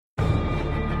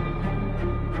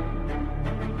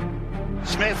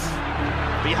Smith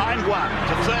behind one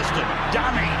to Thurston.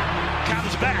 Dummy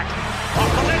comes back off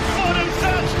the left foot and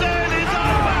Thurston is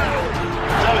over.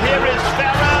 So here is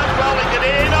Farah rolling it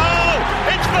in. Oh,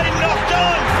 it's been knocked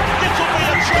on. This will be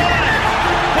a try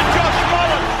for Josh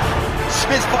Mullins.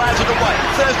 Smith fires it away.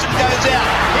 Thurston goes out.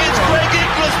 Here's Greg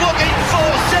Inglis looking for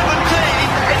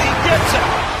 17 and he gets it.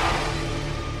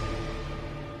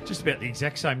 Just about the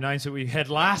exact same names that we had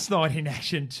last night in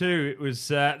action too. It was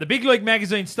the Big League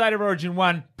Magazine State of Origin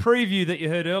 1 preview that you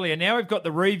heard earlier. Now we've got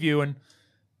the review, and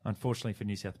unfortunately for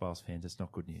New South Wales fans, it's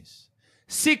not good news.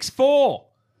 6-4.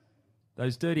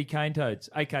 Those dirty cane toads,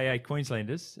 a.k.a.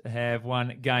 Queenslanders, have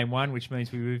won Game 1, which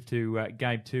means we move to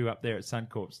Game 2 up there at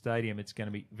Suncorp Stadium. It's going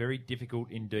to be very difficult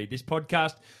indeed. This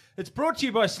podcast, it's brought to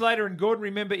you by Slater and Gordon.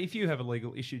 Remember, if you have a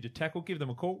legal issue to tackle, give them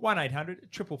a call,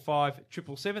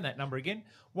 1-800-555-777. That number again,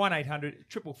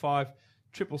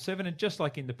 1-800-555-777. And just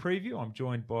like in the preview, I'm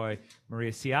joined by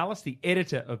Maria Cialis, the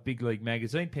editor of Big League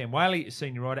Magazine, Pam Whaley,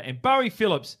 senior writer, and Bowie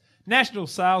Phillips, national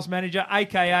sales manager,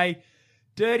 a.k.a.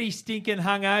 dirty, stinking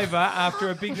hungover after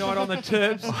a big night on the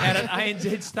Terps out at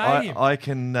ANZ Stadium. I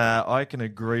can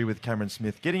agree with Cameron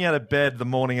Smith. Getting out of bed the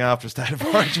morning after State of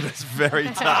Origin is very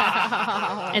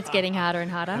tough. It's getting harder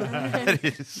and harder.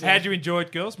 It is. How'd you enjoy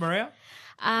it, girls? Maria?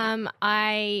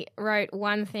 I wrote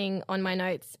one thing on my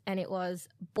notes, and it was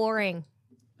boring,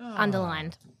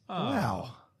 underlined.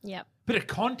 Wow. Yep. Bit of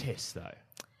contest, though.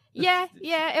 Yeah.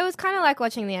 It was kind of like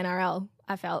watching the NRL,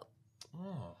 I felt.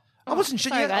 I wasn't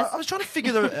sure. Sorry, guys. I was trying to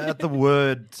figure out the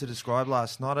word to describe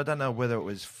last night. I don't know whether it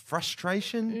was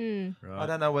frustration. Right. I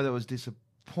don't know whether it was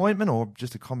disappointment or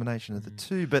just a combination of the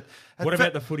two. But What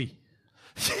about the footy?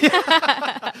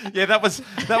 Yeah, that was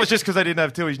just because I didn't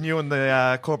have Tilly's new in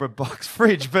the corporate box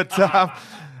fridge. But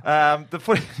the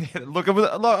footy. Look,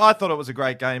 I thought it was a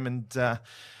great game, and I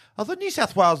thought New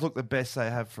South Wales looked the best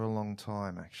they have for a long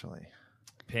time, actually.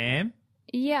 Pam?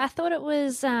 Yeah, I thought it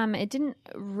was. It didn't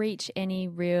reach any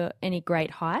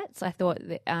great heights. I thought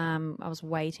that, I was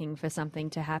waiting for something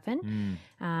to happen,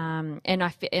 and I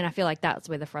feel like that's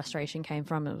where the frustration came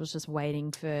from. It was just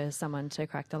waiting for someone to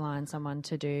crack the line, someone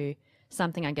to do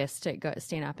something, I guess, to go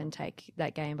stand up and take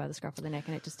that game by the scruff of the neck,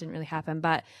 and it just didn't really happen.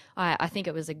 But I think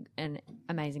it was an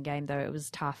amazing game, though. It was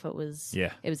tough. It was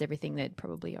everything that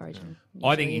probably Origin.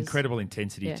 I think is. incredible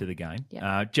intensity to the game.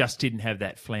 Yeah. Just didn't have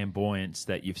that flamboyance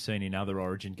that you've seen in other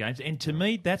Origin games. And to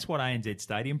me, that's what ANZ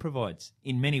Stadium provides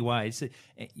in many ways.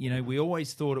 You know, we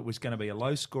always thought it was going to be a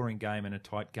low-scoring game and a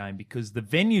tight game because the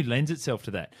venue lends itself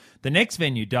to that. The next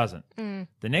venue doesn't.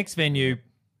 The next venue,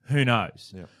 who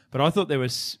knows? Yeah. But I thought there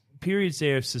was periods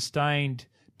there of sustained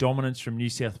dominance from New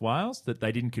South Wales that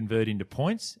they didn't convert into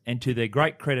points, and to their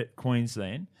great credit,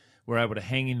 Queensland were able to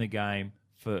hang in the game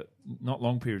for not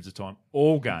long periods of time,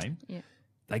 all game. Yeah.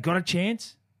 They got a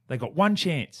chance, they got one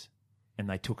chance, and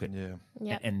they took it.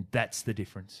 Yeah. And that's the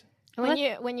difference. When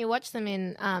you watch them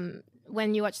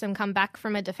when you watch them come back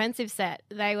from a defensive set,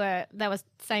 they were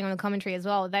saying on the commentary as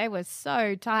well, they were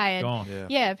so tired. Gone.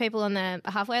 Yeah, people on the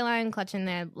halfway line clutching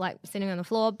their, like, sitting on the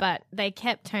floor, but they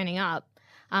kept turning up.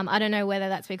 I don't know whether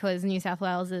that's because New South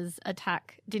Wales's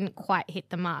attack didn't quite hit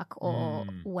the mark or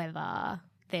whether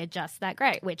they're just that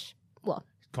great, which, well,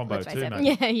 combo let's face too, it.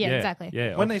 mate. Yeah, exactly.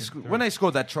 Yeah, When they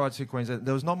scored that try to Queensland,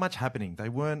 there was not much happening. They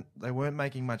weren't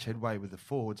making much headway with the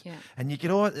forwards, and you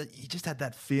just had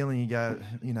that feeling. You go,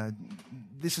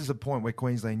 this is a point where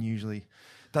Queensland usually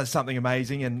does something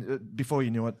amazing, and before you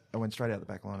knew it, I went straight out the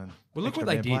back line. And well, look what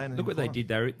they did. Look what they did.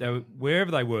 They were wherever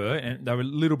they were, and they were a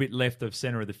little bit left of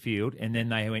centre of the field, and then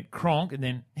they went Cronk, and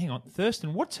then, hang on,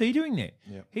 Thurston, what's he doing there?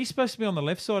 Yep. He's supposed to be on the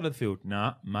left side of the field.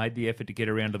 Nah, made the effort to get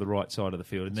around to the right side of the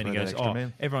field, and then he goes,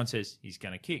 everyone says he's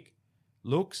going to kick.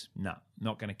 Looks, no,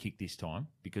 not going to kick this time,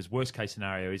 because worst case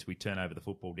scenario is we turn over the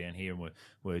football down here and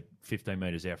we're 15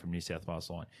 metres out from New South Wales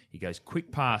line. He goes,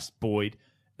 quick pass, Boyd,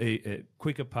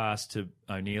 quicker pass to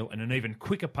O'Neill, and an even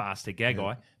quicker pass to Gagai.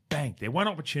 Yeah. Bang! Their one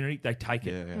opportunity, they take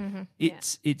it. Yeah. Mm-hmm.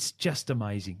 It's just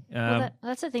amazing.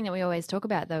 That's the thing that we always talk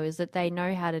about, though, is that they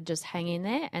know how to just hang in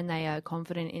there, and they are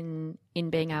confident in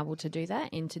being able to do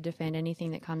that, and to defend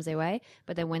anything that comes their way.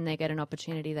 But then when they get an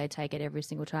opportunity, they take it every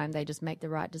single time. They just make the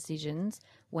right decisions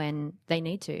when they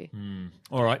need to.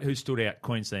 All right, who stood out?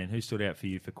 Queensland. Who stood out for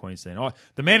you for Queensland?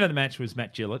 The man of the match was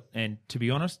Matt Gillett, and to be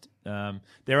honest,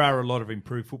 there are a lot of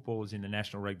improved footballers in the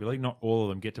National Rugby League. Not all of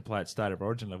them get to play at State of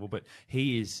Origin level, but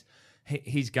his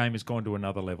game has gone to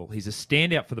another level. He's a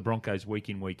standout for the Broncos week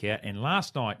in, week out. And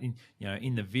last night,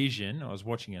 in the vision, I was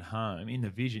watching at home, in the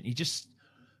vision, he just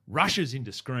rushes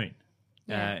into screen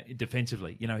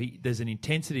defensively. There's an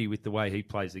intensity with the way he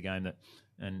plays the game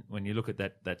and when you look at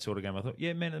that sort of game, I thought,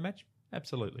 man of the match,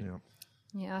 absolutely. Yeah.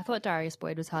 Yeah, I thought Darius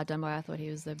Boyd was hard done by. I thought he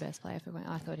was the best player for.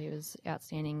 I thought he was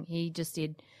outstanding. He just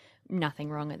did nothing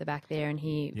wrong at the back there, and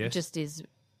he just is.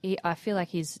 I feel like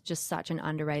he's just such an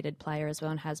underrated player as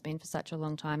well, and has been for such a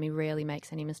long time. He rarely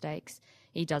makes any mistakes.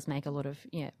 He does make a lot of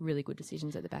really good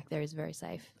decisions at the back there. He's very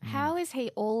safe. How is he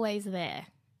always there?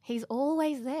 He's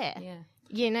always there. Yeah.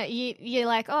 You're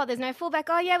like, oh, there's no fullback.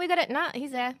 Oh, yeah, we got it. No,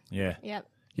 he's there. Yeah. Yep.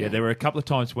 Yeah, there were a couple of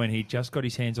times when he just got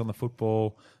his hands on the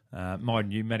football.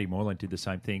 Mind you, Matty Moylan did the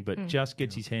same thing, but just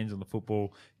gets his hands on the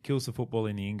football, kills the football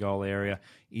in the in-goal area,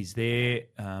 is there.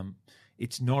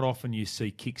 It's not often you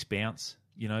see kicks bounce,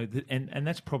 and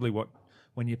that's probably what,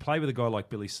 when you play with a guy like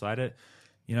Billy Slater,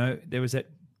 there was that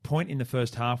point in the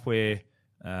first half where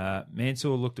Mansour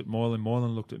looked at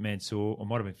Moylan looked at Mansour, or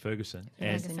might have been Ferguson,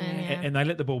 and they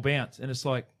let the ball bounce, and it's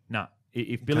like, nah.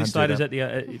 If Billy Slater's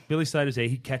if Billy Slater's there,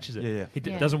 he catches it. Yeah. He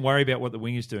doesn't worry about what the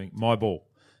wing is doing. My ball.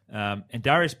 And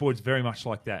Darius Boyd's very much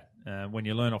like that. When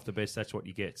you learn off the best, that's what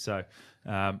you get. So,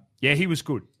 he was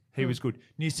good. He was good.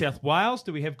 New South Wales.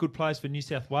 Do we have good players for New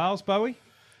South Wales, Bowie?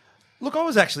 Look, I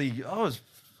was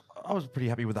pretty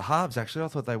happy with the halves. Actually, I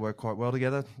thought they worked quite well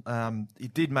together.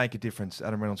 It did make a difference.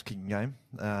 Adam Reynolds' kicking game.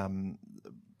 And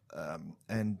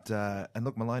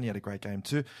look, Maloney had a great game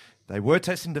too. They were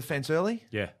testing defence early.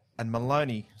 Yeah. And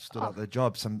Maloney stood up their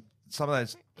job. Some of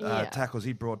those tackles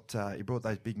he brought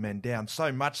those big men down.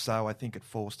 So much so, I think it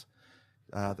forced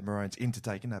the Maroons into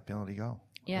taking that penalty goal.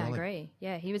 Yeah, really. I agree.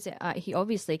 Yeah, he was. He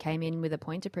obviously came in with a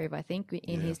point to prove, I think,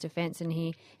 in his defence, and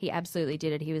he absolutely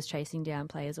did it. He was chasing down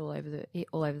players all over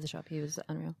the shop. He was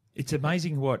unreal. It's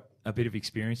amazing what a bit of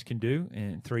experience can do,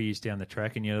 and 3 years down the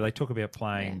track. And they talk about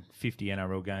playing 50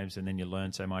 NRL games, and then you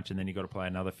learn so much, and then you got to play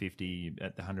another 50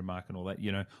 at the 100 mark and all that.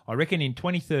 I reckon in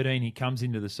 2013 he comes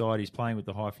into the side. He's playing with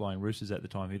the high flying Roosters at the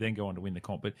time, who then go on to win the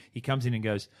comp. But he comes in and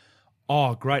goes,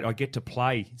 "Oh, great! I get to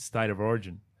play State of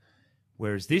Origin."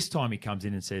 Whereas this time he comes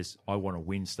in and says, I want to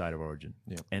win State of Origin.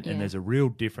 Yeah. And there's a real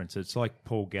difference. It's like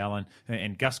Paul Gallen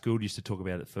and Gus Gould used to talk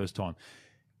about it the first time.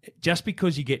 Just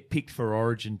because you get picked for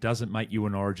Origin doesn't make you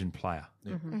an Origin player.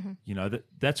 Yeah. Mm-hmm.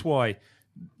 That's why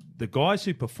the guys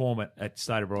who perform at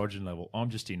State of Origin level,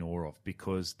 I'm just in awe of,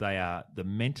 because they are the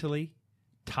mentally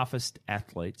toughest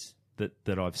athletes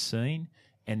that I've seen.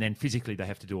 And then physically they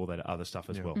have to do all that other stuff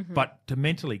as well. Mm-hmm. But to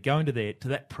mentally go into to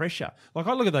that pressure. Like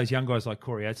I look at those young guys like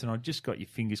Corey Oates, and I just got your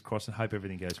fingers crossed and hope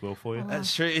everything goes well for you.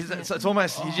 That's true. It's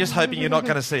almost, you're just hoping you're not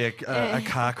going to see a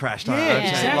car crash.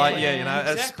 Exactly.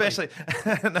 Especially,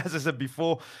 and as I said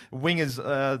before, wingers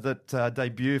that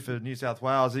debut for New South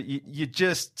Wales, you're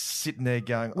just sitting there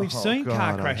going, we've seen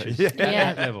car crashes at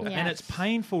that level, and it's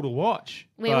painful to watch.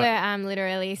 We were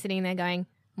literally sitting there going,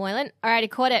 Moylan, all right, he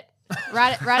caught it.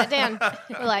 Write it down.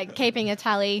 We're like keeping a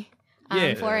tally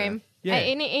for him. Yeah.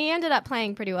 He ended up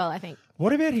playing pretty well, I think.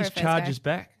 What about his charges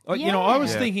back? I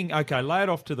was thinking, okay, lay it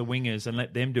off to the wingers and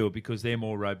let them do it because they're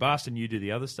more robust and you do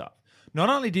the other stuff. Not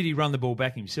only did he run the ball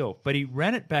back himself, but he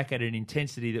ran it back at an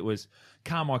intensity that was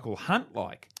Carmichael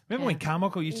Hunt-like. Remember when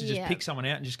Carmichael used to just pick someone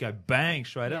out and just go bang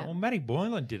straight out? Well, Matty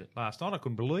Moylan did it last night. I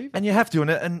couldn't believe it. And you have to,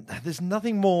 and there's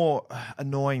nothing more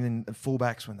annoying than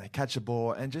fullbacks when they catch a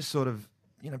ball and just sort of,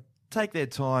 take their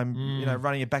time,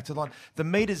 running it back to the line. The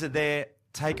meters are there.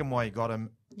 Take them while you got them.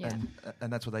 Yeah.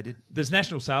 And that's what they did. There's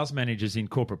national sales managers in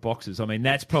corporate boxes. I mean,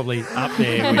 that's probably up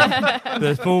there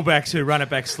with the fullbacks who run it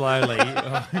back slowly.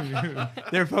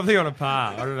 They're probably on a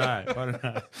par. I don't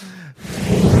know.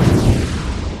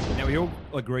 Now, we all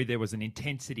agreed there was an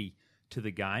intensity to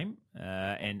the game,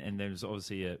 and there was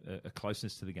obviously a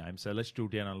closeness to the game. So let's drill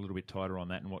down a little bit tighter on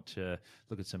that and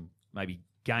look at some maybe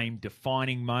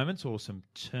game-defining moments or some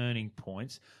turning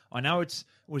points. I know it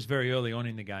was very early on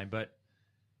in the game, but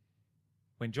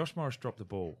when Josh Morris dropped the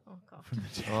ball from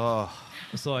the 10,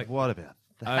 it's like, what about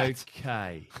that?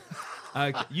 Okay.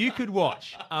 You could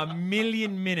watch 1,000,000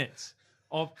 minutes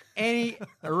of any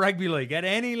rugby league at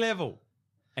any level,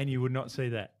 and you would not see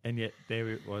that. And yet there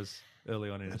it was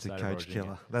early on in That's a coach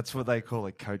killer. That's what they call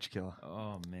a coach killer.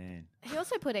 Oh, man. He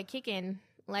also put a kick in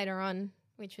later on,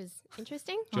 which was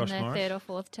interesting. Josh on Morris? Third or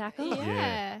fourth tackle.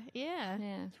 Yeah.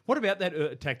 What about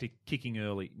that tactic kicking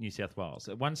early, New South Wales?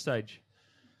 At one stage,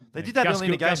 they did that early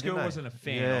in the game. Gus Gill wasn't a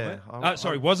fan of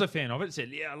it. Was a fan of it.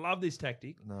 Said, I love this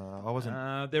tactic. No, I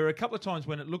wasn't. There were a couple of times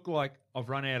when it looked like I've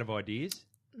run out of ideas,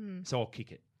 so I'll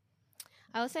kick it.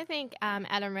 I also think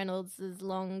Adam Reynolds'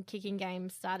 long kicking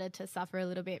game started to suffer a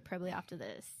little bit probably after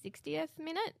the 60th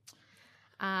minute.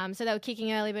 So they were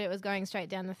kicking early, but it was going straight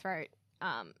down the throat.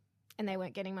 And they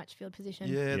weren't getting much field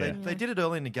position. They did it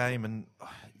early in the game, and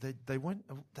they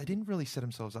didn't really set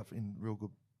themselves up in real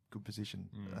good position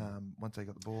once they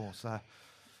got the ball. So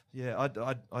Yeah,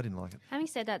 I didn't like it. Having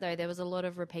said that, though, there was a lot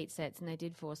of repeat sets, and they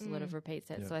did force a lot of repeat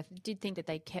sets. Yeah. So I did think that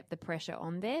they kept the pressure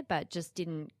on there, but just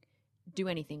didn't do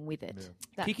anything with it.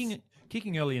 Yeah.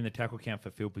 Kicking early in the tackle count for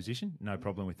field position, no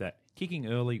problem with that. Kicking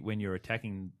early when you're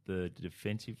attacking the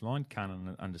defensive line, can't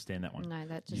understand that one. No,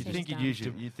 that just You seems think dumb.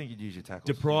 you'd use your tackles.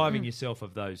 Depriving yourself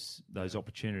of those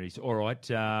opportunities. All right,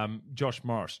 Josh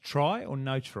Morris, try or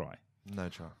no try? No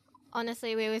try.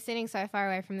 Honestly, we were sitting so far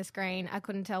away from the screen, I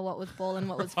couldn't tell what was ball and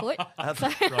what was foot. So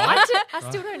I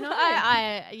still don't know.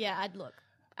 I'd look.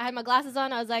 I had my glasses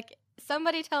on. I was like,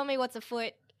 somebody tell me what's a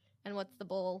foot and what's the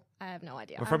ball. I have no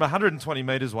idea. Well, from 120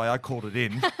 metres away, I called it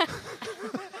in.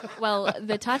 Well,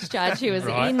 the touch judge who was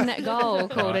in goal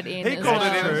called it in. He as called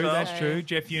well. it in as well. That's true.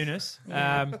 Jeff Eunice.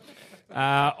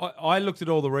 I looked at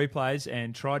all the replays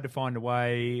and tried to find a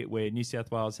way where New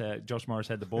South Wales Josh Morris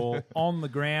had the ball on the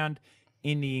ground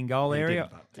in the in-goal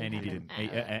area, and he didn't.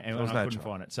 And I couldn't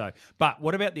find it. So, but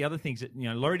what about the other things that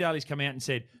Laurie Daly's come out and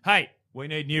said, "Hey, we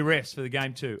need new refs for the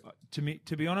game too."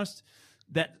 To be honest,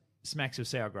 that smacks of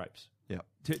sour grapes. Yeah.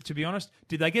 To be honest,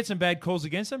 did they get some bad calls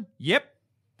against them? Yep.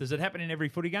 Does it happen in every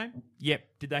footy game? Yep.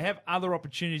 Did they have other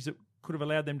opportunities that could have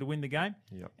allowed them to win the game?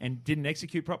 Yep. And didn't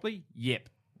execute properly? Yep.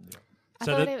 I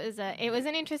thought it was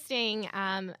an interesting.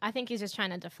 I think he's just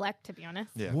trying to deflect, to be honest.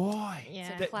 Yeah. Why?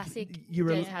 Yeah. It's a classic you're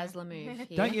Des a- Hasler move.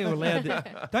 Here. Don't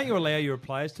you allow your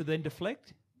players to then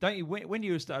deflect? Don't you? When do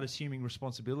you start assuming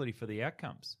responsibility for the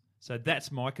outcomes? So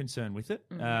that's my concern with it.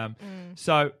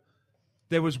 So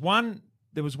there was one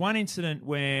incident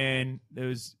when it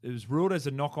was ruled as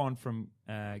a knock on from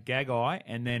Gagai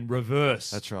and then reverse.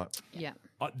 That's right. Yeah.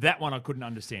 That one I couldn't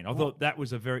understand. I thought that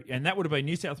was and that would have been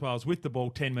New South Wales with the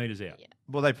ball 10 metres out. Yeah.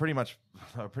 Well, they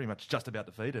were pretty much just about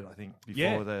defeated, I think,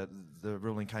 before the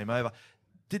ruling came over.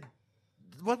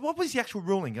 What was the actual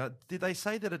ruling? Did they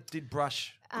say that it did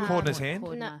brush Cordner's hand?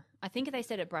 No. I think they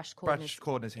said it brushed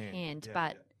Cordner's hand.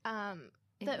 Yeah,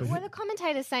 but Were the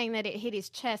commentators saying that it hit his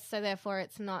chest, so therefore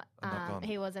it's not? knock-on.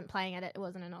 He wasn't playing at it. It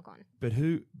wasn't a knock on.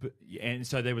 And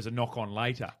so there was a knock on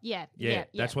later. Yeah.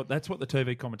 That's what the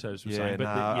TV commentators were saying. But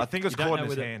I think it was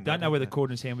Cordner's hand. Don't know whether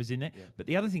Cordner's hand was in there. Yeah. But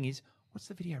the other thing is, what's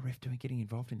the video ref doing getting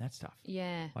involved in that stuff?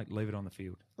 yeah. Like, leave it on the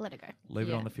field. Let it go. Leave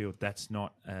it Yeah. on the field. That's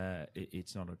not.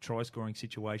 It's not a try scoring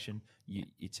situation.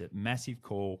 It's a massive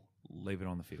call. Leave it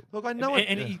on the field. Look, I know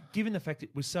given the fact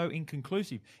it was so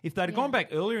inconclusive, if they'd gone back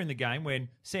earlier in the game when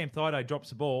Sam Thaiday drops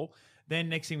the ball, then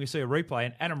next thing we see a replay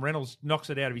and Adam Reynolds knocks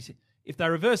it out of his. If they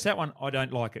reverse that one, I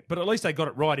don't like it. But at least they got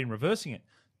it right in reversing it.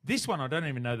 This one, I don't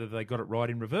even know that they got it right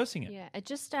in reversing it. Yeah, it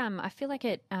just I feel like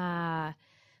it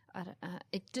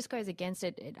it just goes against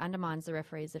it. It undermines the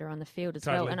referees that are on the field as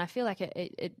well, and I feel like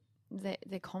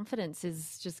their confidence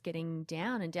is just getting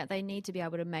down and down. They need to be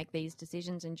able to make these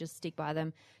decisions and just stick by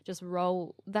them. Just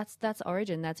roll. That's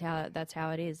Origin. That's how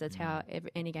it is. That's how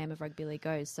any game of rugby league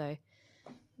goes. So,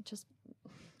 just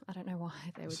I don't know why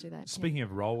they would do that. Speaking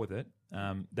of roll with it,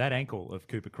 that ankle of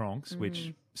Cooper Cronk's,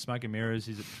 which smoke and mirrors,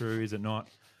 is it true? Is it not?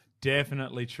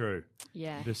 Definitely true.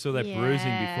 Yeah. Just saw that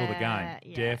bruising before the game.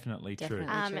 Yeah. Definitely true.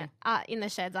 In the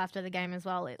sheds after the game as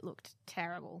well, it looked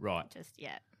terrible. Right. Just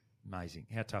Amazing.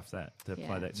 How tough that to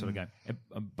play that sort of game.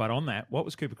 But on that, what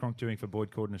was Cooper Cronk doing for Boyd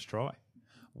Cordner's try?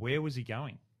 Where was he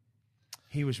going?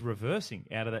 He was reversing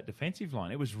out of that defensive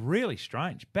line. It was really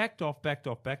strange. Backed off,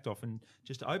 and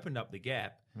just opened up the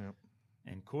gap. Yep.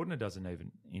 And Cordner does an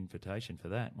even invitation for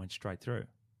that. Went straight through.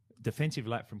 Defensive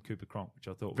lap from Cooper Cronk, which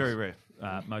I thought was very rare,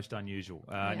 most unusual.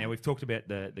 Now we've talked about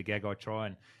the Gagai try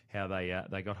and how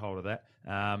they got hold of that.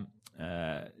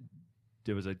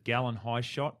 There was a Gallon high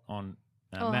shot on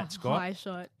Matt Scott. High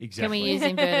shot. Exactly. Can we use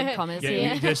inverted commas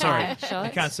here? Yeah, sorry, High shots.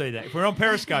 you can't see that. If we're on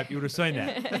Periscope, you would have seen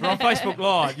that. If we're on Facebook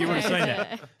Live, you would have seen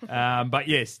that. But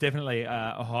yes, definitely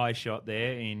a high shot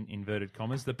there in inverted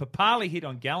commas. The Papali hit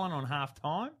on Gallon on half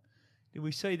time. Did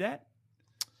we see that?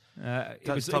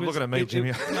 Stop looking at me,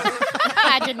 Jimmy.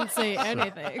 I didn't see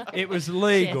anything. It was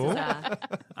legal, Chances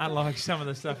are. unlike some of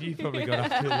the stuff you probably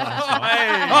got up to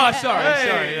last night.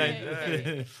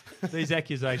 Sorry. These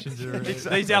accusations are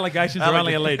these allegations are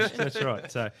only alleged. That's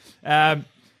right. So,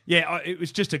 it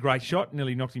was just a great shot.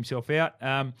 Nearly knocked himself out.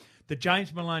 The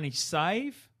James Maloney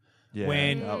save. Yeah,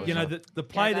 when that was the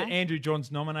play that Gagai. Andrew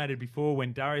Johns nominated before,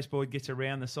 when Darius Boyd gets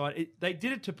around the side, they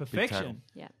did it to perfection.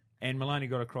 Yeah. And Maloney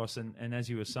got across, and as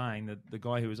you were saying, the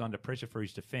guy who was under pressure for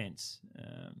his defence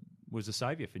was a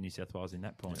saviour for New South Wales in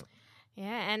that point.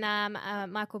 Yeah,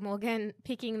 and Michael Morgan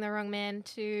picking the wrong man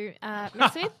to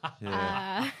mess with.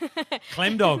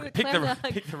 Clem dog. Pick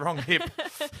the wrong hip.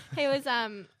 He was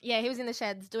he was in the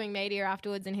sheds doing media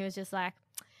afterwards, and he was just like,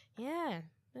 yeah,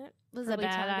 That was Probably a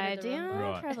bad targeted the idea. wrong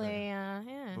Right. Probably, yeah.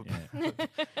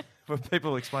 Were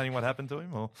people explaining what happened to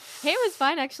him? Or He was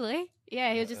fine, actually.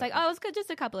 Yeah, he was just like, oh, it was good, just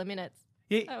a couple of minutes.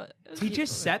 Yeah, Oh, it was he beautiful.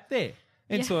 just sat there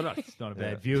and Yeah. thought, it's not a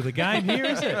bad view of the game here,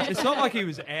 is it? It's not like he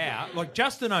was out. Like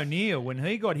Justin O'Neill, when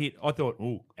he got hit, I thought,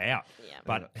 out. Yeah.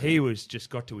 But he was just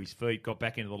got to his feet, got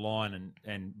back into the line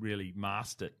and really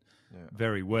masked it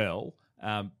very well.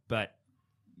 But,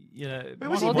 you know, where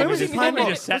was he he playing?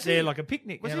 just sat Was he- there like a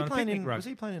picnic. was on he a playing picnic in? rug. Was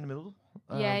he playing in the middle?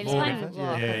 Yeah, he was Ball playing defense?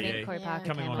 well, Yeah, I think yeah. Corey Parker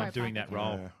Coming came on on. and doing that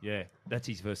Parker. role. Yeah, that's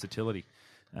his versatility.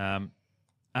 The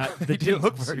He didn't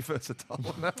look very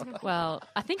versatile. No. Well,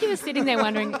 I think he was sitting there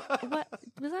wondering, what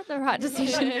was that the right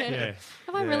decision? Yeah.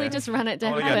 Have I really just run it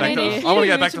down? I want to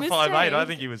go back to 5'8". I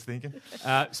think he was thinking.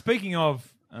 Speaking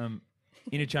of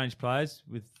interchange players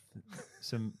with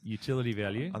some utility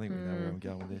value, I think we know where I'm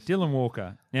going with this. Dylan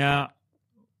Walker. Now,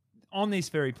 on this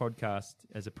very podcast,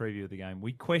 as a preview of the game,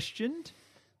 we questioned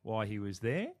why he was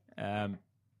there.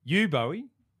 You, Bowie,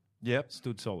 Yep.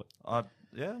 stood solid. I'm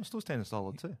still standing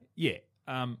solid too. Yeah.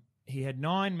 He had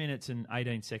 9 minutes and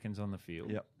 18 seconds on the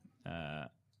field. Yep.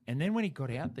 And then when he got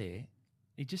out there,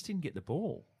 he just didn't get the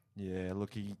ball. Yeah,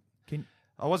 look, Can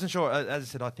I wasn't sure. As I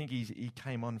said, I think he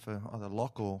came on for either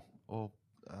lock or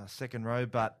second row,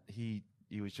 but he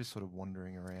was just sort of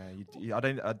wandering around.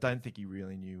 I don't think he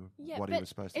really knew what he was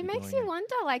supposed to be doing. It makes you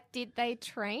wonder, like, did they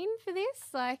train for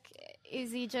this? Like,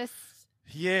 is he just...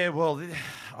 Yeah, well,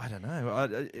 I don't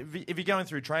know. If you're going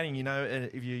through training,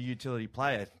 if you're a utility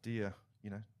player, do you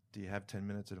have 10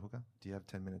 minutes at hooker? Do you have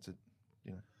 10 minutes at,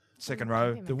 second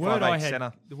row? The word I had,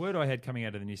 centre? the word I had coming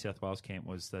out of the New South Wales camp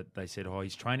was that they said, "Oh,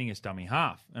 he's training as dummy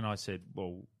half," and I said,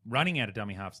 "Well, running out of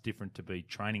dummy half is different to be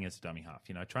training as a dummy half.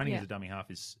 Training as a dummy half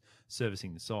is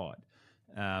servicing the side."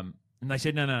 And they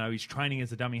said, "No, he's training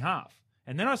as a dummy half."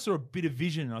 And then I saw a bit of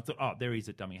vision, and I thought, "Oh, there he's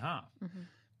a dummy half." Mm-hmm.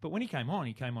 But when he came on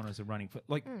as a running foot.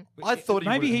 Like, I thought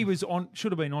he was on.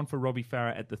 Should have been on for Robbie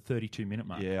Farah at the 32-minute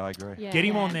mark. Yeah, I agree. Yeah. Get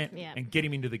him on there Yeah. and get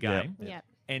him into the game. Yeah.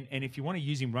 And if you want to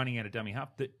use him running out of dummy half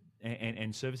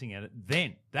and servicing at it,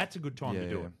 then that's a good time to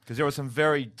do it. Because there were some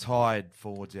very tired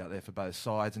forwards out there for both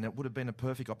sides, and it would have been a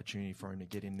perfect opportunity for him to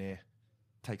get in there,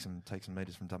 take some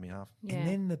metres from dummy half. Yeah.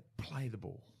 And then play the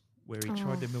ball, where he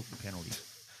tried to milk the penalty.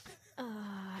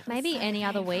 Maybe any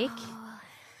other week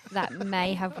that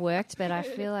may have worked, but I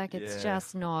feel like it's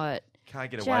just not. Can't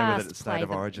get away with it at Just State play of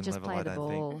the- Origin just level, play I the don't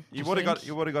ball. think. You I would have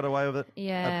think. got away with it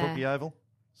Yeah. at Brookie Oval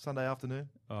Sunday afternoon.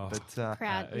 Oh. But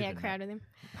Crowd even with him.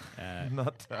 not And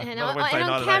not on, Wednesday and night on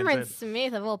at Cameron ANZ.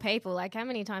 Smith, of all people, like, how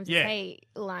many times Yeah. has he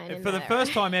lying in For the there?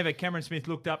 first time ever, Cameron Smith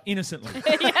looked up innocently.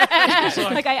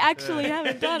 like, I actually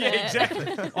haven't done it. Yeah, exactly.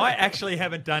 I actually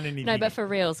haven't done anything. No, but for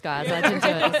reals, guys, I didn't do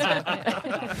it this time.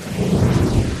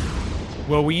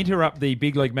 Well, we interrupt the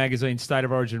Big League Magazine State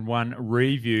of Origin 1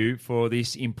 review for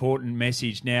this important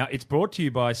message. Now, it's brought to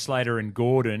you by Slater and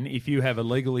Gordon. If you have a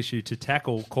legal issue to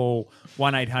tackle, call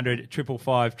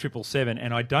 1-800-555-777.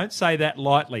 And I don't say that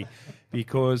lightly,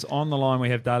 because on the line we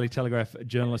have Daily Telegraph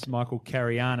journalist Michael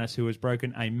Carayannis, who has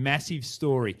broken a massive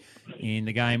story in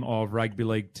the game of rugby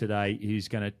league today. He's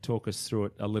going to talk us through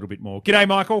it a little bit more. G'day,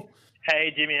 Michael.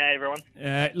 Hey, Jimmy. Hey, everyone.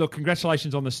 Look,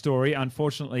 congratulations on the story.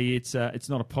 Unfortunately, it's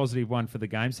not a positive one for the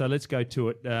game, so let's go to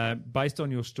it. Based on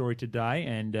your story today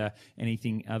and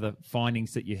anything other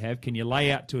findings that you have, can you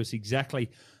lay out to us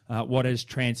exactly what has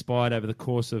transpired over the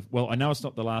course of, well, I know it's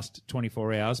not the last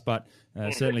 24 hours, but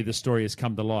certainly the story has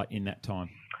come to light in that time.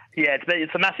 Yeah,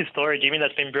 it's a massive story, Jimmy,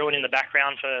 that's been brewing in the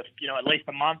background for at least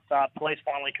a month. Police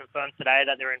finally confirmed today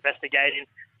that they're investigating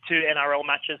 2 NRL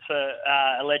matches for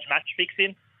alleged match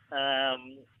fixing.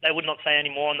 They would not say any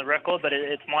more on the record, but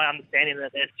it's my understanding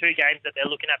that there's 2 games that they're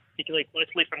looking at particularly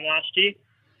closely from last year.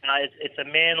 It's a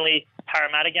Manly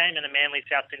Parramatta game and a Manly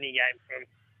South Sydney game from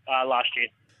last year.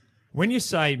 When you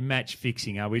say match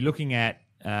fixing, are we looking at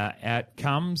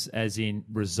outcomes as in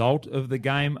result of the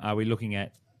game? Are we looking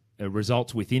at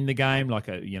results within the game, like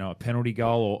a penalty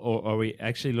goal, or are we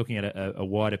actually looking at a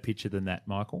wider picture than that,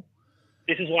 Michael?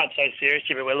 This is why it's so serious,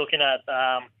 Jimmy. We're looking at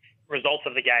results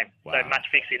of the game. Wow. So match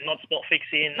fixing, not spot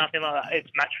fixing, nothing like that. It's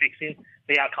match fixing,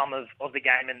 the outcome of the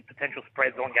game and potential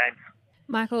spreads on games.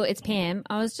 Michael, it's Pam.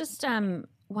 I was just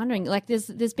wondering, like,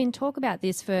 there's been talk about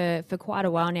this for quite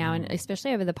a while now, and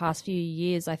especially over the past few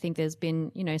years, I think there's been,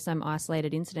 some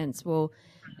isolated incidents, that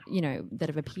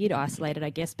have appeared isolated, I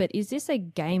guess. But is this a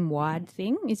game-wide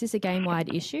thing? Is this a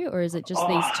game-wide issue, or is it just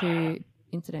these 2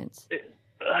 incidents?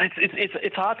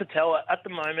 It's hard to tell at the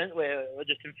moment. We're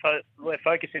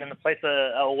focusing in the place,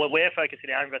 we're focusing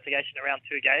our investigation around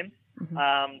 2 games.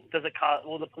 Mm-hmm.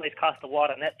 Will the police cast a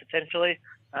wider net potentially?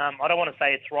 I don't want to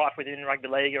say it's rife within rugby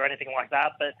league or anything like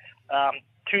that, but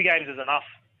 2 games is enough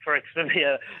for it to be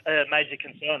a major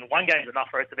concern. One game's enough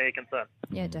for it to be a concern.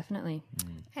 Yeah, definitely.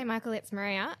 Hey, Michael, it's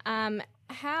Maria.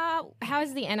 How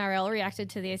has the NRL reacted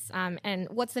to this, and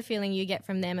what's the feeling you get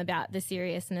from them about the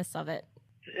seriousness of it?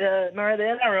 Maria, the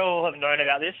NRL have known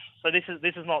about this, so this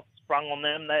is not sprung on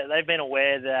them. They've been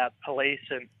aware that police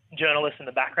and journalists in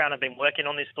the background have been working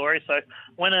on this story. So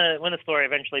when the story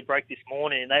eventually broke this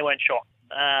morning, they weren't shocked.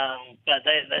 But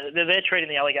they're treating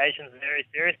the allegations very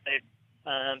seriously.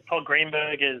 Todd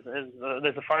Greenberg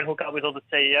there's a phone hookup with all the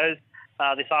CEOs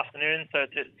this afternoon, so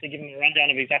to give them a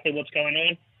rundown of exactly what's going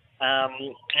on.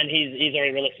 And he's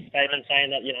already released a statement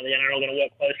saying that the NRL are going to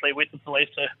work closely with the police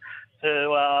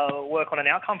to work on an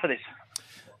outcome for this.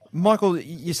 Michael,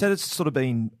 you said it's sort of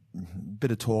been a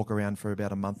bit of talk around for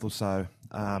about a month or so.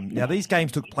 Now, these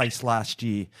games took place last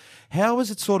year. How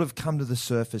has it sort of come to the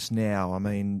surface now? I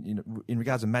mean, in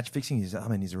regards to match fixing, is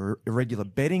there irregular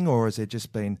betting, or has it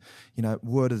just been,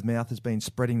 word of mouth has been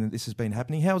spreading that this has been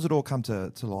happening? How has it all come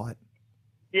to light?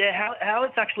 Yeah, how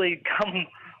it's actually come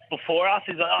before us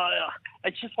is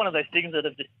it's just one of those things that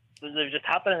have just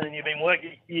happened, and you've been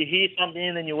working. You hear something,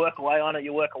 and then you work away on it,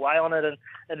 and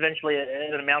eventually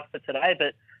it amounts to today.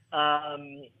 But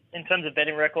in terms of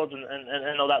betting records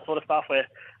and all that sort of stuff,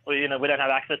 we don't have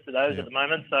access to those at the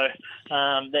moment. So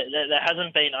there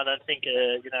hasn't been, I don't think,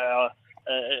 a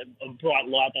bright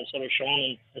light that sort of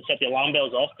shone and set the alarm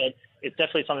bells off. But it's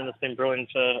definitely something that's been brewing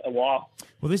for a while.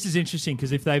 Well, this is interesting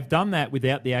because if they've done that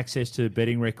without the access to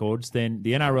betting records, then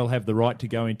the NRL have the right to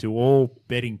go into all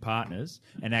betting partners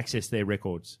and access their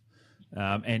records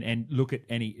and look at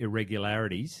any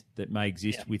irregularities that may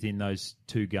exist within those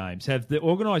two games. Have the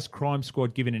organised crime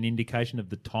squad given an indication of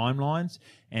the timelines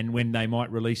and when they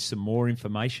might release some more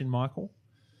information, Michael?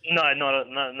 No, not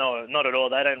at all.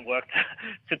 They don't work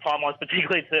to timelines,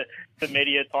 particularly to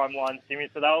media timelines, Jimmy.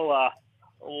 So they'll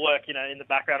work, in the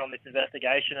background on this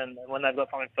investigation, and when they've got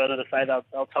something further to say,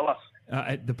 they'll tell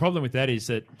us. The problem with that is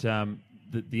that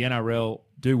the NRL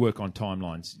do work on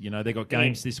timelines. They've got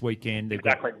games this weekend.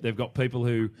 They've got people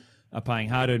who are paying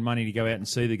hard-earned money to go out and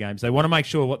see the games. They want to make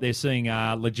sure what they're seeing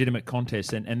are legitimate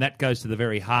contests, and that goes to the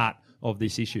very heart of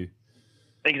this issue.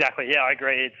 Exactly. Yeah, I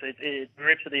agree. It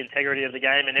rips at the integrity of the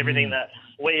game and everything that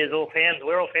we as all fans,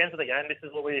 we're all fans of the game. This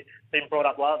is what we've been brought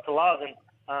up to love,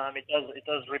 and it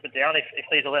does rip it down if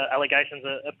these allegations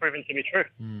are proven to be true.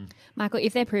 Michael,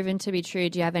 if they're proven to be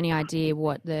true, do you have any idea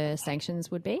what the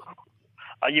sanctions would be?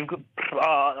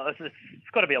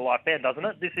 It's got to be a life ban, doesn't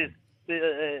it? This is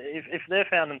if they're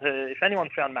found if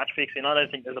anyone's found match fixing, I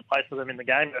don't think there's a place for them in the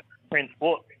game or in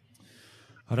sport.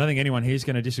 I don't think anyone here is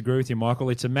going to disagree with you, Michael.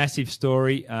 It's a massive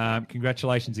story.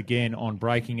 Congratulations again on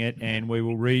breaking it, and we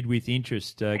will read with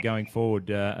interest going forward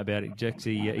about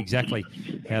exactly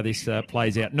how this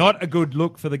plays out. Not a good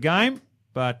look for the game,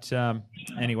 but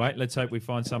anyway, let's hope we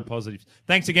find some positives.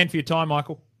 Thanks again for your time,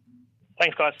 Michael.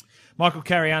 Thanks, guys. Michael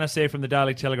Carayannis there from the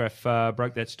Daily Telegraph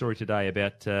broke that story today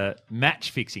about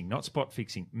match fixing, not spot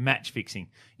fixing, match fixing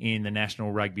in the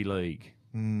National Rugby League.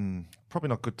 Probably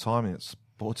not good timing.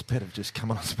 Sportsbet have just come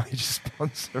on as a major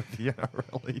sponsor of the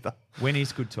NRL either. When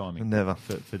is good timing? Never.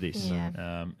 For this.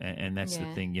 Yeah. And that's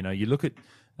the thing. You look at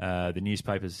the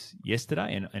newspapers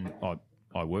yesterday, and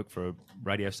I work for a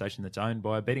radio station that's owned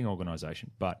by a betting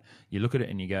organisation, but you look at it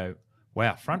and you go,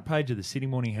 wow, front page of the Sydney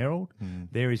Morning Herald,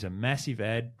 there is a massive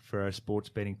ad for a sports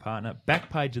betting partner. Back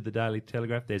page of the Daily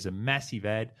Telegraph, there's a massive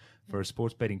ad for a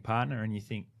sports betting partner, and you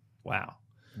think, wow,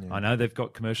 I know they've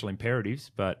got commercial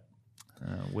imperatives, but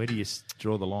where do you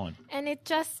draw the line? And it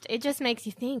just makes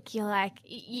you think. You're like,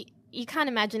 you can't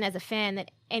imagine as a fan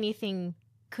that anything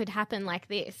could happen like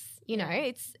this.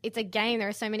 It's a game. There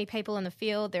are so many people in the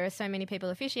field. There are so many people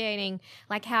officiating.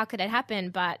 Like, how could it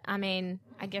happen? But I mean,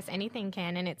 I guess anything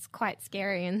can, and it's quite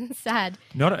scary and sad.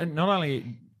 Not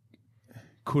only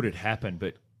could it happen,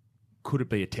 but could it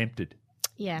be attempted?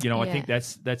 Yeah. I think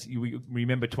that's you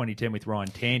remember 2010 with Ryan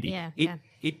Tandy.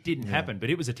 It didn't happen, but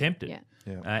it was attempted. Yeah.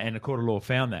 And the court of law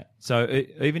found that. So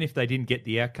even if they didn't get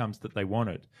the outcomes that they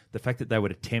wanted, the fact that they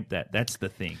would attempt that's the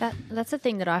thing. That's the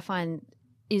thing that I find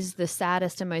is the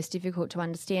saddest and most difficult to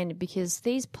understand, because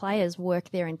these players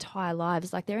work their entire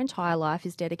lives. Like, their entire life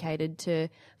is dedicated to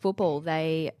football.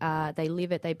 They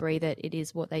live it, they breathe it. It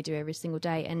is what they do every single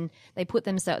day, and they put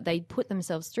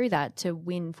themselves through that to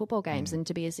win football games and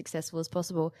to be as successful as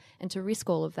possible, and to risk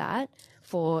all of that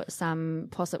for some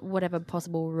whatever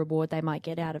possible reward they might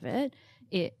get out of it.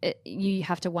 You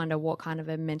have to wonder what kind of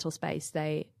a mental space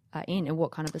they are in and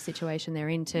what kind of a situation they're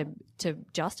in to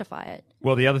justify it.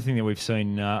 Well, the other thing that we've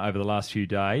seen over the last few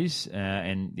days,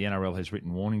 and the NRL has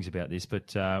written warnings about this,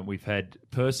 but we've had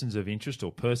persons of interest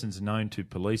or persons known to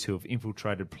police who have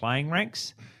infiltrated playing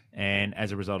ranks And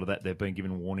as a result of that, they've been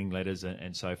given warning letters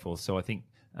and so forth. So I think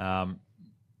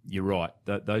you're right.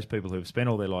 Those people who have spent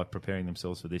all their life preparing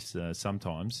themselves for this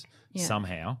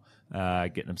somehow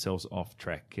get themselves off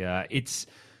track. It's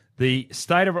the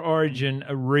State of Origin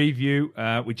review.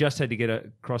 We just had to get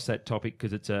across that topic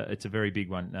because it's a very big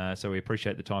one. So we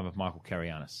appreciate the time of Michael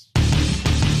Carayannis.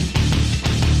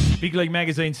 Big League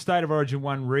Magazine State of Origin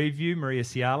 1 review. Maria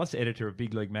Cialis, editor of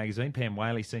Big League Magazine. Pam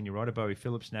Whaley, senior writer. Bowie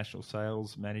Phillips, national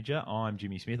sales manager. I'm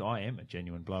Jimmy Smith. I am a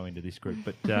genuine blow into this group.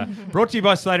 But brought to you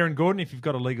by Slater and Gordon. If you've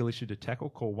got a legal issue to tackle,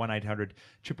 call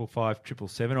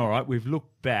 1-800-555-777. All right, we've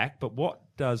looked back, but what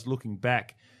does looking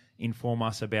back inform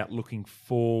us about looking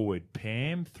forward?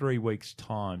 Pam, 3 weeks'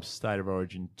 time, State of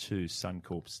Origin 2,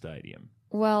 Suncorp Stadium.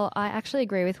 Well, I actually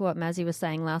agree with what Mazzy was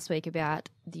saying last week about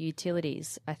the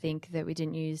utilities. I think that we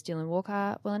didn't use Dylan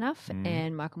Walker well enough,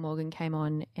 and Michael Morgan came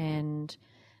on and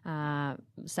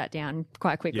sat down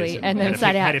quite quickly and then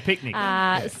sat out. Had a picnic.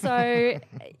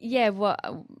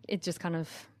 It just kind of...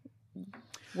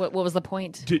 What was the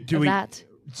point of we, that?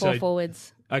 Four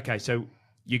forwards. Okay, so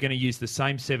you're going to use the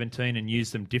same 17 and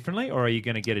use them differently, or are you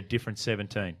going to get a different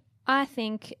 17? I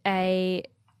think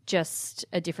just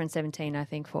a different 17, I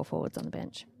think 4 forwards on the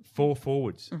bench. 4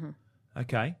 forwards. Mm-hmm.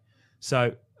 Okay.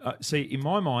 So, see, in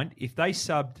my mind, if they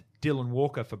subbed Dylan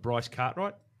Walker for Bryce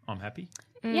Cartwright, I'm happy.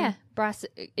 Yeah, Bryce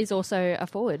is also a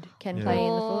forward, can play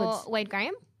in the forwards. Wade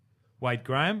Graham? Wade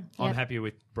Graham, I'm happier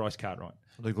with Bryce Cartwright.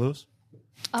 Luke Lewis?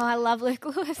 Oh, I love Luke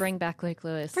Lewis. Bring back Luke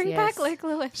Lewis. Bring back Luke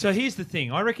Lewis. So here's the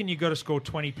thing. I reckon you've got to score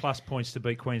 20-plus points to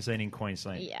beat Queensland in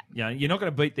Queensland. Yeah. You know, you're not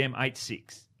going to beat them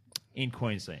 8-6 in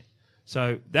Queensland.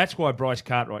 So that's why Bryce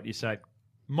Cartwright, you say,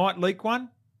 might leak one,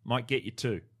 might get you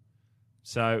 2.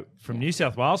 So from New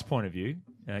South Wales' point of view,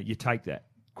 you take that.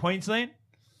 Queensland,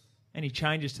 any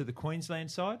changes to the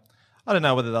Queensland side? I don't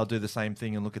know whether they'll do the same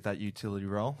thing and look at that utility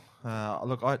role.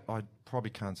 Look, I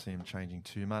probably can't see him changing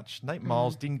too much. Nate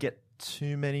Miles didn't get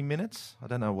too many minutes. I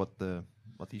don't know what the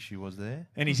issue was there.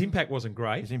 And his impact wasn't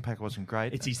great. His impact wasn't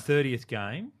great. It's his 30th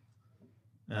game.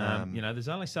 You know, there's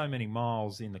only so many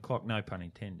miles in the clock, no pun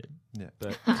intended. Yeah.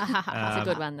 But It's a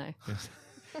good one, though.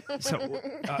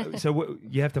 So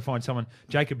you have to find someone.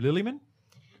 Jacob Lillyman,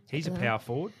 he's a power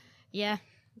forward. Yeah.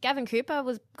 Gavin Cooper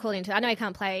was called into. I know he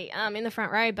can't play in the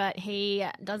front row, but he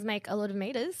does make a lot of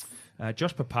meters.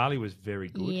 Josh Papali was very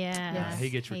good. Yeah.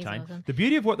 He gets He's retained. awesome. The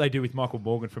beauty of what they do with Michael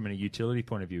Morgan from a utility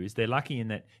point of view is they're lucky in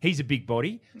that he's a big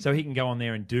body, so he can go on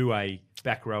there and do a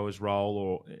back rower's role,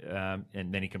 or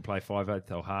and then he can play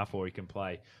 5/8 or half, or he can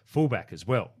play fullback as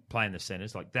well, play in the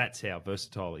centres. Like, that's how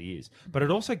versatile he is. But it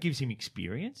also gives him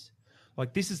experience.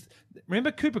 Like,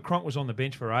 remember Cooper Cronk was on the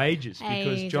bench for ages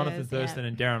because Jonathan Thurston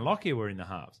and Darren Lockyer were in the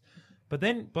halves. But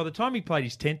then by the time he played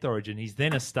his 10th Origin, he's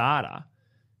then a starter,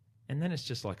 and then it's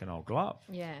just like an old glove.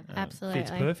 Yeah, absolutely.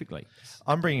 Fits perfectly.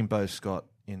 I'm bringing Bo Scott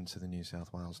into the New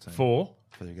South Wales team. For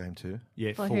the game 2.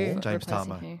 Yeah, For for who? James Replacing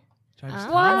Tarmo. who? James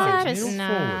What? Tarmo, middle No.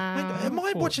 forward. Am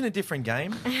I watching a different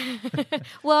game?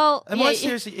 Well, Am I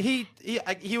seriously?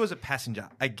 He was a passenger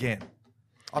again.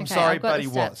 I'm Okay, sorry, I've got but the he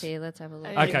stats was. Here. Let's have a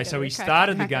look. Okay, so he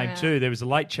started the game too. There was a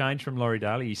late change from Laurie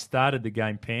Daly. He started the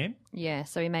game, Pam. Yeah,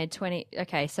 so he made 20.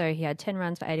 Okay, so he had 10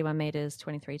 runs for 81 metres,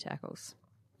 23 tackles.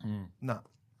 No,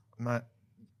 mate.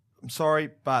 I'm sorry,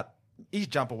 but his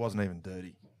jumper wasn't even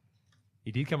dirty.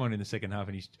 He did come on in the second half,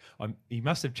 and he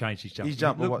must have changed his jumper. His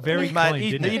jumper He looked was very mate. clean, He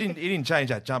didn't didn't change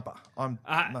that jumper.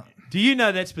 No. Do you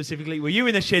know that specifically? Were you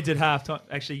in the sheds at halftime?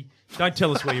 Actually, don't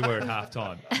tell us where you were at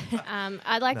halftime.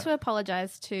 I'd like to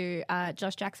apologise to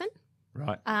Josh Jackson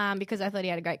Right. because I thought he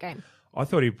had a great game. I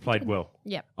thought he played well.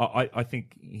 Yep. I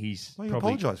think he's What do you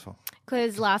probably... apologise for?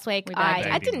 Because last week bagged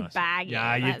I him didn't last bag week. him.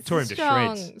 Yeah, you That's tore him to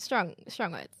shreds.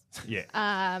 Strong words. Yeah.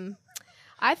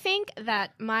 I think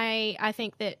that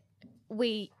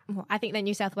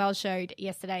New South Wales showed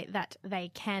yesterday that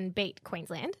they can beat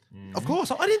Queensland. Of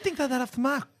course, I didn't think they had that off the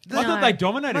mark. I thought they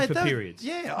dominated Mate, for they- periods.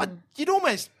 Yeah, they're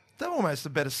almost a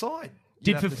better side.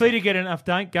 Did Fafita get enough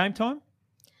game time?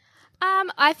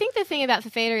 I think the thing about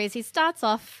Fafita is he starts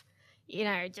off,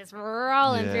 just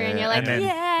rolling through, and you're like, and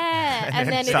then- and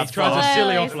then starts it blowing. Tries a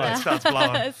silly slowly offload. Starts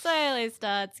blowing. slowly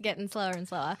starts getting slower and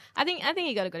slower. I think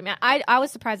he got a good amount. I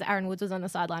was surprised that Aaron Woods was on the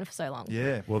sideline for so long.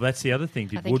 Yeah, Well, that's the other thing.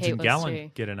 Did think Woods he and was Gallen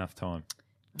too. get enough time?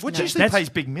 which No. usually That's- plays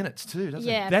big minutes too, doesn't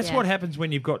Yeah, it? That's yeah. what happens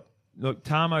when you've got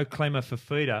Tamo, Clemmer,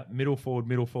 Fafita, middle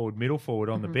forward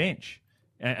on the bench.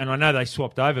 And I know they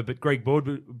swapped over, but Greg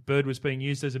Bird was being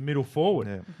used as a middle forward.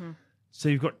 Yeah. So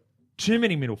you've got too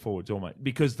many middle forwards almost,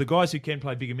 because the guys who can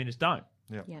play bigger minutes don't.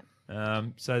 Yeah.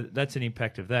 So that's an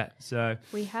impact of that. So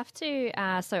We have to.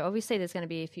 So obviously, there's going to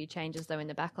be a few changes though in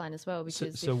the backline as well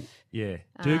because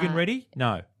Dugan ready?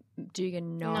 No.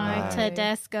 Dugan, no.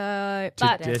 Tedesco.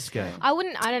 But Tedesco.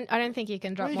 I don't think you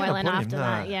can drop Where are you gonna Moylan put him? after No.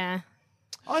 that. Yeah.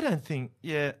 I don't think.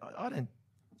 Yeah, I don't.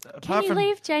 Can you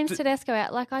leave James Tedesco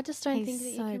out? Like, I just don't He's think that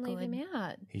you so can leave good. him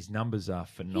out. His numbers are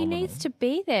He phenomenal. needs to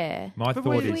be there. My But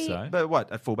thought we- is, though, But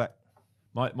what, at fullback?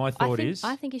 my thought is,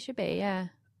 I think he should be, yeah.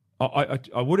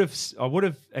 I would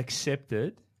have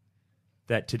accepted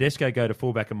that Tedesco go to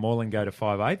fullback and Moylan go to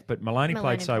 5'8", but Maloney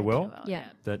played so well Yeah.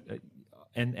 that,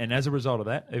 and as a result of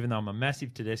that, even though I'm a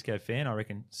massive Tedesco fan, I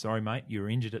reckon, sorry mate, you were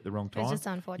injured at the wrong time. It's just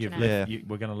unfortunate.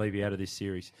 We're going to leave you out of this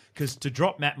series because to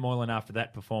drop Matt Moylan after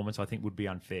that performance, I think would be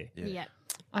unfair. Yeah.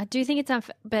 I do think it's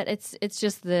unfair, but it's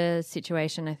just the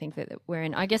situation I think that we're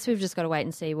in. I guess we've just got to wait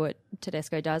and see what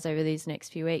Tedesco does over these next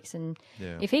few weeks, and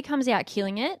if he comes out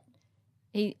killing it,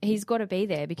 he's got to be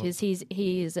there because he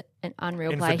is an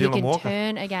unreal player. He can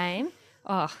turn a game.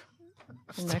 Oh,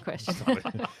 no question.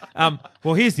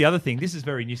 Well, here's the other thing. This is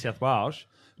very New South Wales.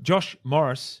 Josh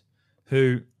Morris,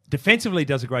 who defensively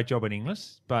does a great job in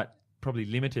Inglis, but probably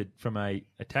limited from a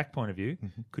attack point of view.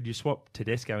 Could you swap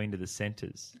Tedesco into the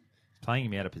centres, playing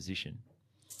him out of position?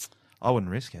 I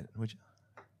wouldn't risk it, would you?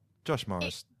 Josh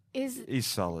Morris Is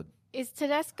solid.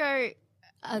 Tedesco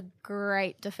a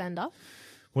great defender?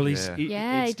 Well, he it's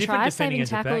different tries defending saving as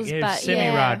a back. tackles, Yeah, but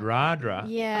semi-rad-radra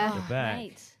Yeah. at the back.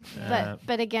 Mate.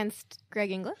 But against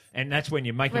Greg Inglis? And that's when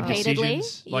you're making Repeatedly?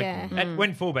 decisions. Like Yeah.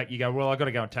 when fullback, you go, well, I've got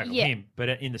to go and tackle Yeah. him.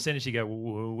 But in the centres, you go,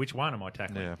 well, which one am I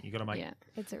tackling? Yeah. You've got to make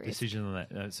It's a risk. decisions on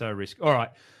that. So a risk. All right.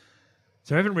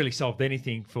 So I haven't really solved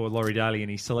anything for Laurie Daly and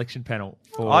his selection panel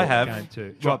for I have game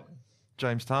 2. dropped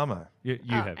James Tarmo. You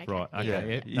have, okay. right. Okay, Yeah,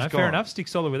 yeah. he's No, gone. fair enough. Stick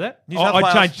solid with that. New South I'd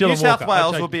Wales, change Dylan New South Walker. I'd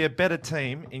Wales change- will be a better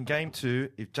team in game 2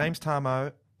 if James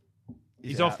Tarmo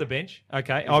He's out. off the bench.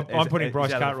 Okay. Is- I'm is- putting is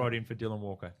Bryce out of the Cartwright in for Dylan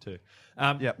Walker too.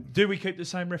 Yep. Do we keep the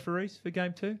same referees for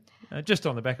game 2? Just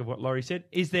on the back of what Laurie said.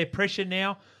 Is there pressure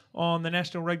now on the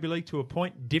National Rugby League to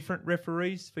appoint different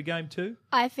referees for game 2?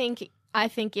 I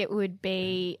think it would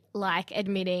be like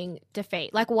admitting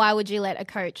defeat. Like, why would you let a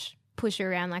coach push you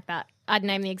around like that? I'd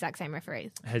name the exact same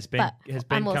referees. Has Ben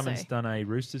I'm also- Cummins done a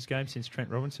Roosters game since Trent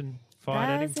Robinson fired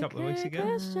at him a couple of weeks ago?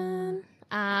 Question.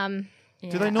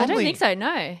 Do they I normally? don't think so,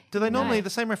 no. Do they normally? No. The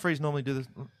same referees normally do this.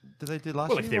 Do they do last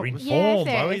Well, year? if they're in What was- form,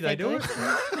 Yeah, Bowie, if they they're do good.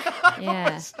 it.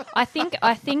 Yeah. I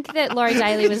think that Laurie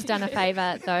Daly was done a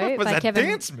favour though was by that Kevin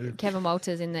dance move? Kevin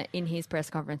Walters in his press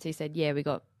conference. He said, "Yeah, we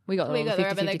got all got the the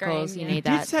rub of the 50-50 calls. green, You yeah. need He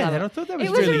that." did say blah, that. blah. I thought that was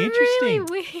It was really really interesting.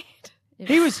 weird.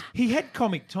 He had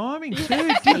comic timing too,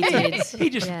 didn't he? did. He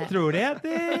just Yeah. threw it out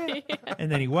there,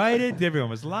 and then he waited. Everyone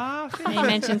was laughing. He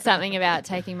mentioned something about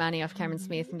taking money off Cameron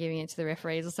Smith and giving it to the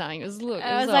referees or something. It was I was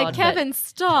odd, like, but- Kevin,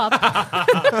 stop.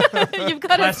 You've got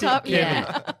to Classic stop. Kevin.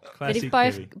 Yeah. But Classic if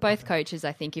Kevin. both coaches,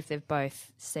 I think if they've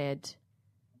both said,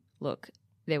 look,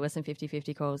 there were some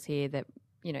 50-50 calls here that,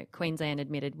 you know, Queensland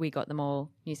admitted we got them all.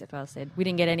 New South Wales said we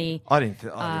didn't get any. I didn't.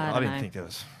 I I don't didn't know. think there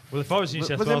was. Well, if I was New Was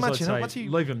South there Wales, much in it? I'd What's say he-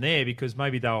 leave them there because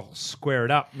maybe they'll square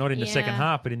it up, not in the second Yeah.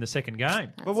 half, but in the second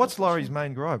game. But what's Laurie's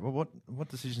main gripe? What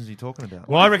decisions are you talking about?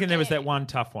 Well, I reckon there was that one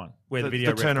tough one where the The video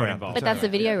ref got turnaround. involved. But that's the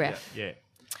video Yeah, ref. Yeah.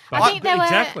 I think there were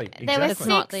exactly. there were That's six,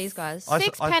 not these guys. I six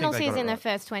think they got penalties it in the right.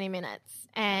 first 20 minutes,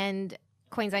 and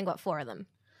Queensland got 4 of them.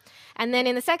 And then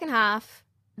in the second half,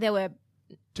 there were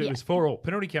It was 4-all.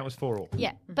 Penalty count was 4-all.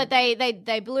 yeah, but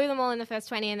they blew them all in the first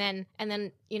 20, and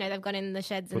then you know they've gone in the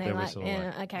sheds and Put they're their like, whistle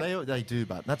away. okay. They do,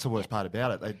 but that's the worst part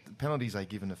about it. The penalties they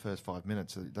give in the first 5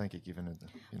 minutes, they don't get given.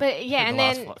 But yeah, the and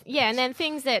last then 5 yeah, and minutes. then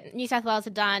things that New South Wales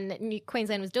had done,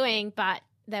 Queensland was doing, but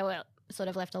they were sort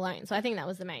of left alone. So I think that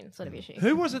was the main sort of issue.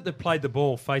 Who was it that played the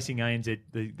ball facing ANZ,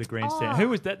 the grandstand? Oh. Who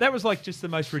was that? That was like just the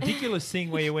most ridiculous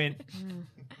thing where you went,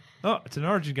 oh, it's an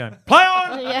Origin game. Play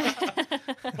on! Yeah,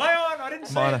 Play on! I didn't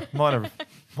see it.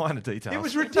 minor details. It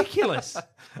was ridiculous.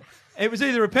 It was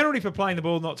either a penalty for playing the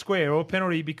ball not square or a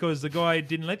penalty because the guy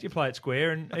didn't let you play it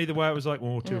square. And either way, it was like,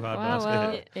 oh, too hard. Well,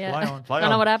 basket. yeah. Play on. Play Don't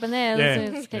know on. what happened there. Yeah.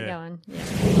 Let's keep Yeah. going.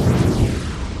 Yeah.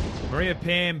 Maria,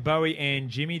 Pam, Bowie and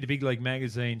Jimmy, the Big League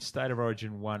Magazine State of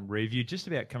Origin 1 review, just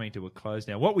about coming to a close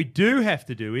now. What we do have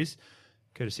to do is,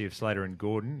 courtesy of Slater and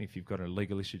Gordon, if you've got a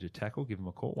legal issue to tackle, give them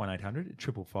a call,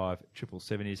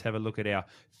 1-800-555-777, is have a look at our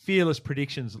Fearless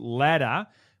Predictions ladder,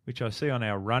 which I see on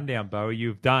our rundown, Bowie,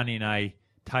 you've done in a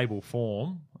table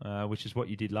form, which is what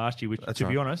you did last year, which, That's to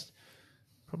be right. honest,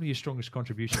 probably your strongest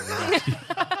contribution of last year.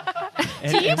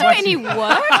 do you do any work,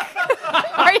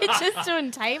 or are you just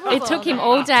doing tables? It took him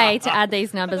all day to add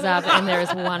these numbers up, and there is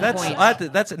one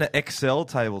point. That's an Excel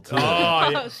table too. Oh,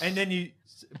 yeah. And then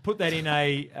put that in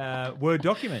a Word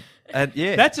document. And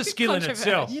yeah, That's a skill in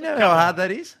itself. you know how hard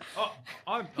that is.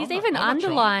 He's even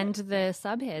underlined the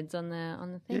subheads on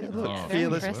the thing. Yeah, It's look, very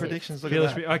fearless impressive. predictions. Look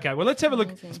Fearless at that. Okay, well, let's have a look.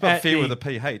 It's about at fear the- with a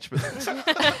PH.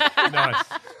 But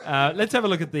Nice. Let's have a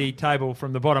look at the table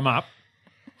from the bottom up.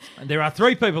 And there are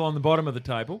 3 people on the bottom of the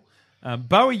table.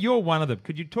 Bowie, you're one of them.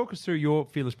 Could you talk us through your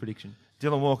fearless prediction?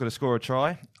 Dylan Walker to score a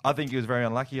try. I think he was very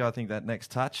unlucky. I think that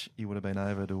next touch, he would have been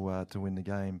over to win the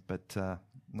game, but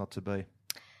not to be.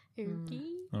 Okay.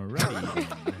 All right.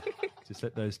 Just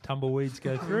let those tumbleweeds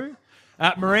go through.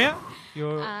 Maria,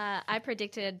 you're... I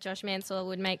predicted Josh Mansell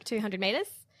would make 200 metres.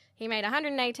 He made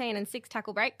 118 and 6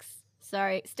 tackle breaks.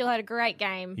 So still had a great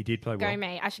game. He did play Go well.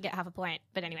 me. I should get half a point.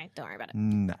 But anyway, don't worry about it.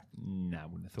 No. No, I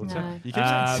wouldn't have thought No. so. You keep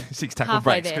saying 6 tackle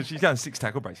halfway breaks there. because she's going 6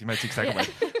 tackle breaks. He made 6 tackle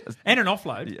breaks. And an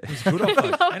offload. It was a good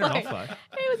offload. And an offload.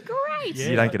 It was great. Yeah.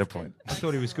 You don't get a point. I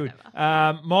thought he was good.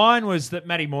 Mine was that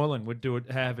Matty Moylan would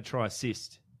have a try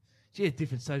assist. Gee, at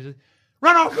different stages.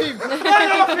 Run off him! Run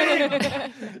off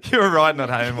him! You were riding at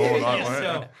home all night, weren't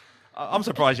So- you? I'm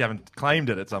surprised you haven't claimed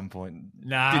it at some point.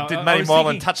 No, Did I Matty was Moylan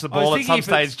thinking- touch the I was ball at thinking some if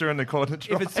it's- stage during the quarter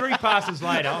try? If it's 3 passes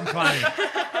later, I'm claiming.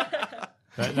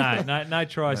 But no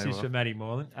try assist well. for Matty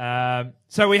Moylan.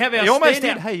 So we have our He almost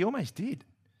standout- did. Hey, he almost did.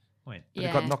 When? But Yeah.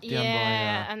 he got knocked down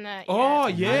Yeah, and the Oh,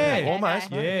 yeah.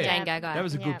 Almost. Yeah. Jane Gagai. That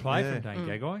was a good Yeah. play Yeah. from Dane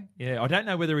Gagai. Yeah, I don't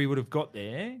know whether he would have got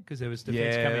there because there was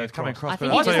defence coming across. I but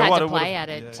think I'll he tell just you had what, to it would've- play at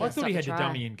it. yeah. to I thought stop he the had to try.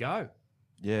 dummy and go.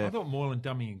 Yeah. I thought Moylan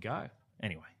dummy and go.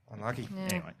 Anyway. Unlucky. Yeah.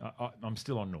 Anyway, I'm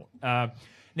still on naught.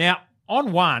 Now,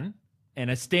 on 1, and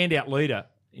a standout leader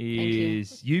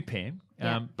is you, Pam.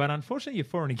 Yeah. But unfortunately, you're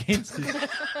for and against it.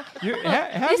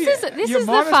 This is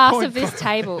the fast of this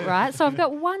table, right? So I've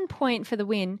got 1 point for the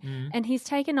win, and he's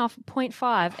taken off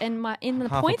 0.5, and in the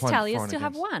Half a points point tally, I for and still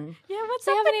have against. 1. Yeah, what's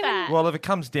So you up haven't with even- that? Well, if it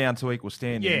comes down to equal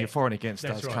standing, Yeah. your for and against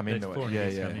That's does right. come That's into for it. and Yeah,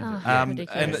 against yeah. come into Oh, it. yeah,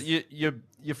 And ridiculous.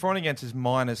 your for and against is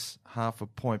minus half a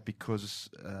point because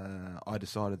I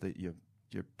decided that your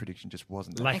prediction just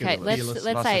wasn't that Lack good. of Okay, let's fearless-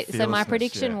 say. Lots of So my fearlessness,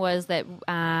 prediction yeah. was that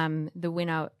the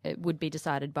winner would be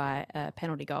decided by a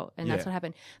penalty goal, and that's Yeah. what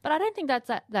happened. But I don't think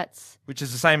that's. Which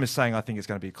is the same as saying I think it's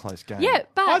going to be a close game. Yeah,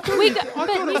 but thought New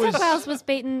it was- South Wales was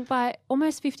beaten by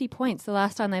almost 50 points the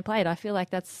last time they played. I feel like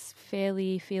that's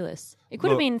fairly fearless. It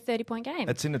could have Look, been a 30-point game.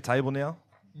 It's in the table now.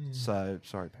 So,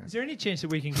 sorry, Pam. Is there any chance that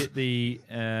we can get the...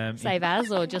 Save as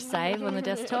or just save on the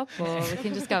desktop, or we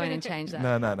can just go in and change that.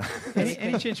 No.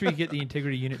 Any chance we can get the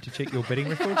integrity unit to check your betting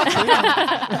records?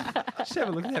 Just have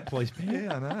a look at that, please, Pam.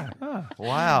 Yeah, I know.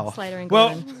 Wow. Slater and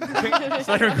Well, Gordon.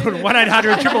 Slater and Gordon,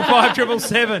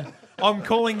 1-800-555-777. I'm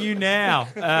calling you now.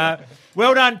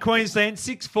 Well done, Queensland.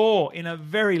 6-4 in a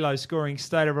very low-scoring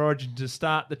state of origin to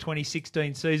start the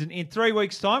 2016 season. In 3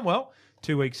 weeks' time,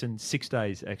 2 weeks and 6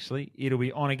 days, actually, it'll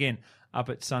be on again up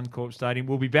at Suncorp Stadium.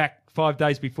 We'll be back 5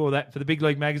 days before that for the Big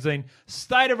League Magazine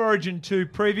State of Origin 2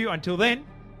 preview. Until then,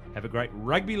 have a great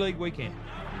rugby league weekend.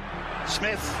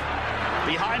 Smith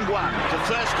behind 1 to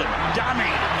Thurston.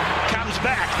 Dummy comes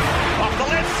back off the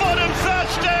left foot and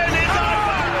Thurston is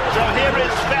over. So here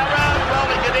is Farah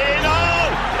rolling it in. Oh,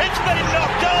 it's been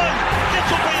knocked on. This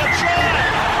will be a try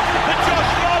for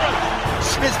Josh Morris.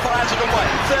 Smith fires it away.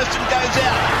 Thurston goes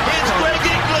out. Here's Greg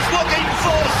Inglis looking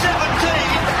for